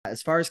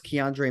as far as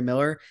Keandre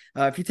Miller,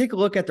 if you take a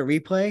look at the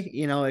replay,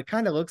 it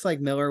kind of looks like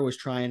Miller was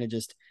trying to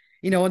just,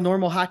 a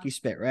normal hockey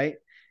spit, right?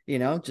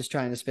 Just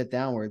trying to spit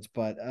downwards,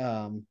 but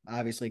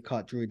obviously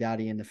caught Drew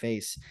Doughty in the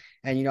face.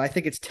 And I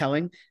think it's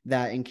telling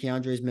that in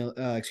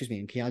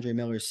Keandre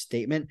Miller's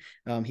statement,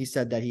 he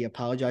said that he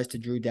apologized to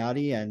Drew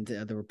Doughty, and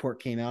the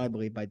report came out, I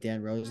believe, by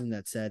Dan Rosen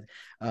that said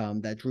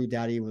that Drew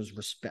Doughty was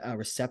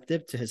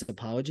receptive to his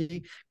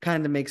apology.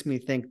 Kind of makes me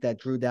think that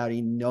Drew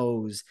Doughty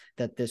knows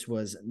that this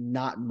was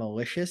not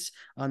malicious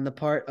on the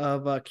part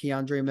of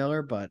Keandre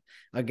Miller, but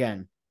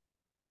again,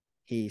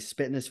 he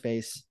spit in his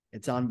face.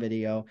 It's on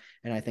video.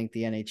 And I think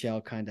the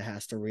NHL kind of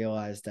has to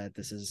realize that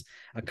this is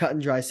a cut and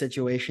dry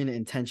situation,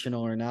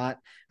 intentional or not.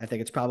 I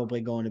think it's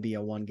probably going to be a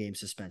 1-game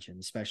suspension,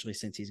 especially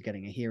since he's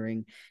getting a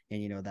hearing.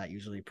 And, that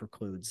usually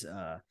precludes,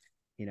 a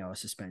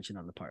suspension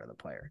on the part of the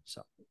player.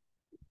 So,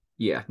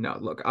 Yeah, no,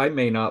 look, I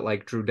may not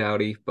like Drew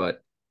Doughty,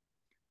 but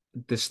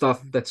the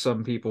stuff that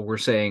some people were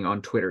saying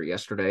on Twitter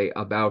yesterday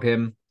about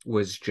him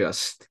was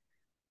just,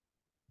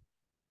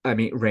 I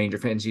mean, Ranger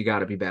fans, you got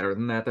to be better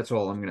than that. That's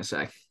all I'm going to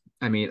say.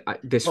 I mean,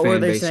 this fan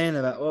base,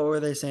 what were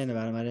they saying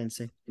about him? I didn't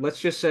see.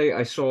 let's just say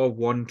I saw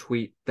one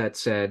tweet that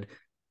said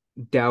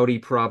Doughty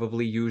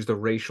probably used a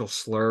racial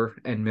slur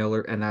and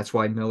that's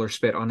why Miller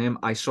spit on him.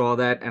 I saw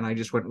that and I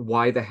just went,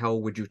 why the hell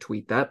would you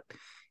tweet that?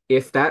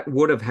 If that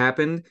would have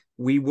happened,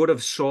 we would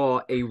have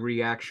saw a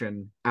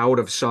reaction out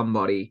of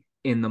somebody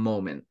in the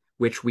moment,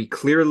 which we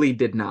clearly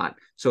did not.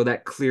 So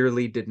that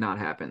clearly did not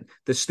happen.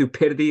 The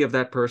stupidity of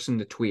that person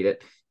to tweet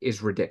it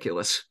is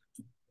ridiculous.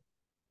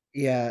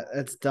 Yeah,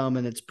 it's dumb,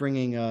 and it's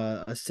bringing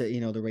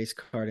the race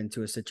card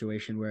into a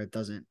situation where it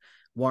doesn't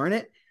warrant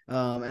it.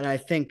 And I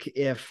think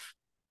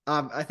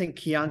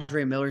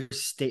Keandre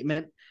Miller's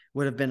statement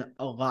would have been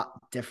a lot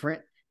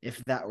different if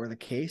that were the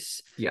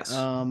case. Yes.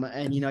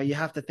 And you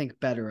have to think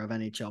better of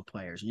NHL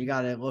players, and you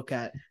got to look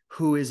at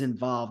who is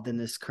involved in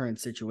this current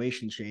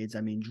situation. Shades.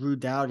 I mean, Drew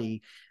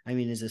Doughty,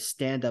 is a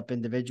stand-up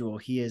individual.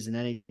 He is an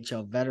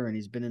NHL veteran.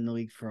 He's been in the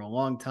league for a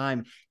long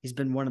time. He's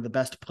been one of the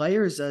best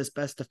players, as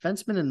best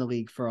defenseman in the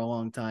league for a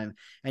long time.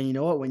 And you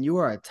know what? When you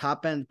are a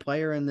top-end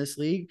player in this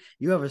league,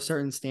 you have a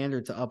certain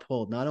standard to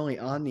uphold, not only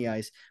on the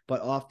ice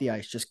but off the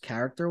ice, just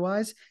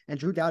character-wise. And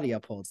Drew Doughty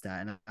upholds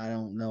that. And I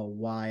don't know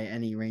why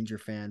any Ranger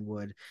fan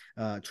would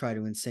try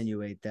to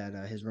insinuate that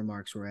his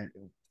remarks were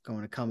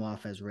going to come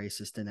off as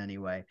racist in any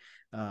way.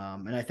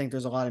 And I think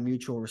there's a lot of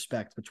mutual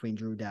respect between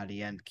Drew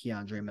Doughty and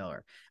Keandre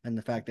Miller. And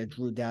the fact that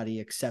Drew Doughty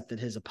accepted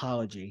his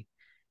apology,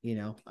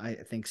 I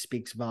think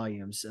speaks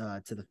volumes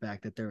to the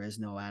fact that there is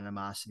no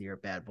animosity or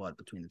bad blood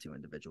between the two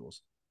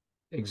individuals.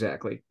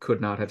 Exactly.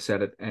 Could not have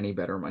said it any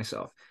better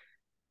myself.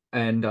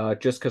 And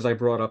just because I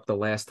brought up the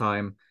last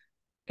time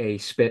a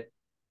spit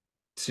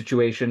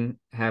situation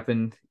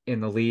happened in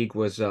the league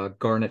was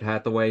Garnet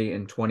Hathaway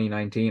in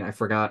 2019. I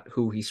forgot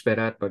who he spit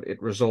at, but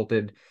it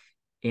resulted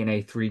in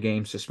a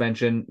 3-game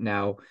suspension.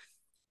 Now,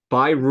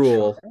 by Sure.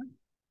 rule,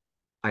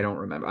 I don't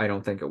remember. I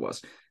don't think it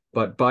was.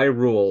 But by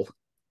rule,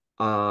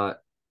 uh,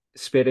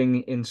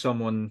 spitting in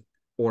someone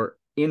or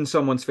in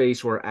someone's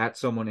face or at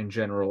someone in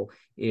general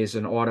is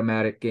an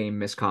automatic game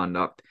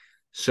misconduct.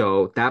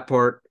 So that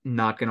part,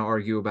 not going to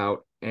argue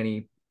about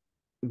any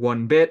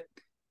one bit.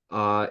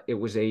 It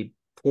was a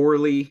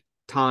poorly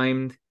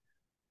timed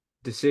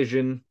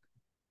decision.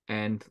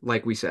 And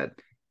like we said,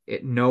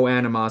 no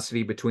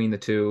animosity between the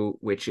two,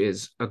 which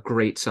is a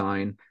great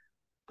sign.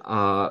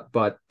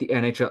 But the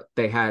NHL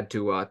they had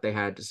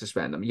to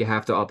suspend them. You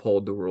have to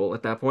uphold the rule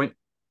at that point.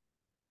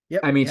 I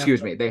Yep. mean, You have excuse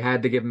to. me, they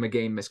had to give him a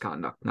game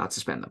misconduct, not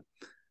suspend them.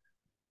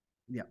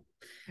 Yeah.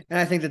 And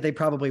I think that they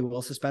probably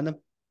will suspend him.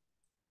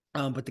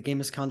 But the game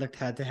misconduct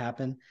had to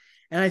happen.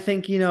 And I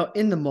think,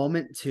 in the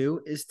moment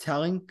too is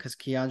telling because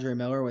Keandre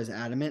Miller was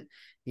adamant,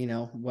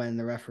 when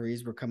the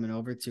referees were coming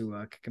over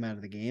to kick him out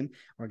of the game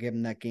or give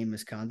him that game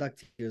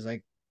misconduct. He was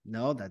like,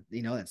 no,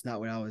 that's not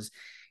what I was,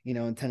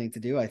 intending to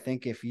do. I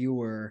think if you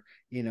were,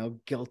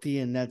 guilty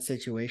in that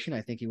situation,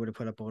 I think he would have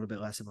put up a little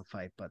bit less of a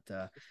fight. But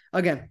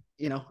again,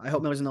 I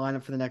hope Miller's in the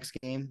lineup for the next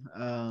game.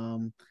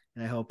 And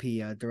I hope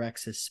he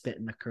directs his spit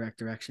in the correct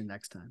direction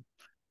next time.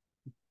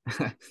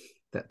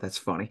 That's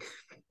funny.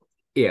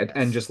 Yeah,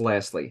 and Yes. just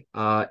lastly,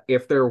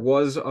 if there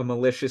was a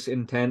malicious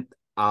intent,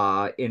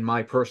 in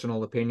my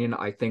personal opinion,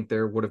 I think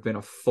there would have been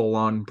a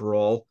full-on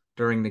brawl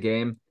during the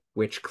game,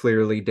 which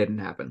clearly didn't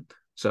happen.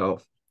 So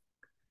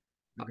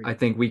I Agreed.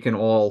 think we can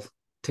all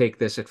take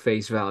this at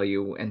face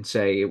value and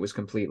say it was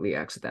completely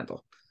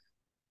accidental.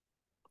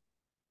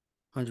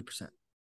 100%.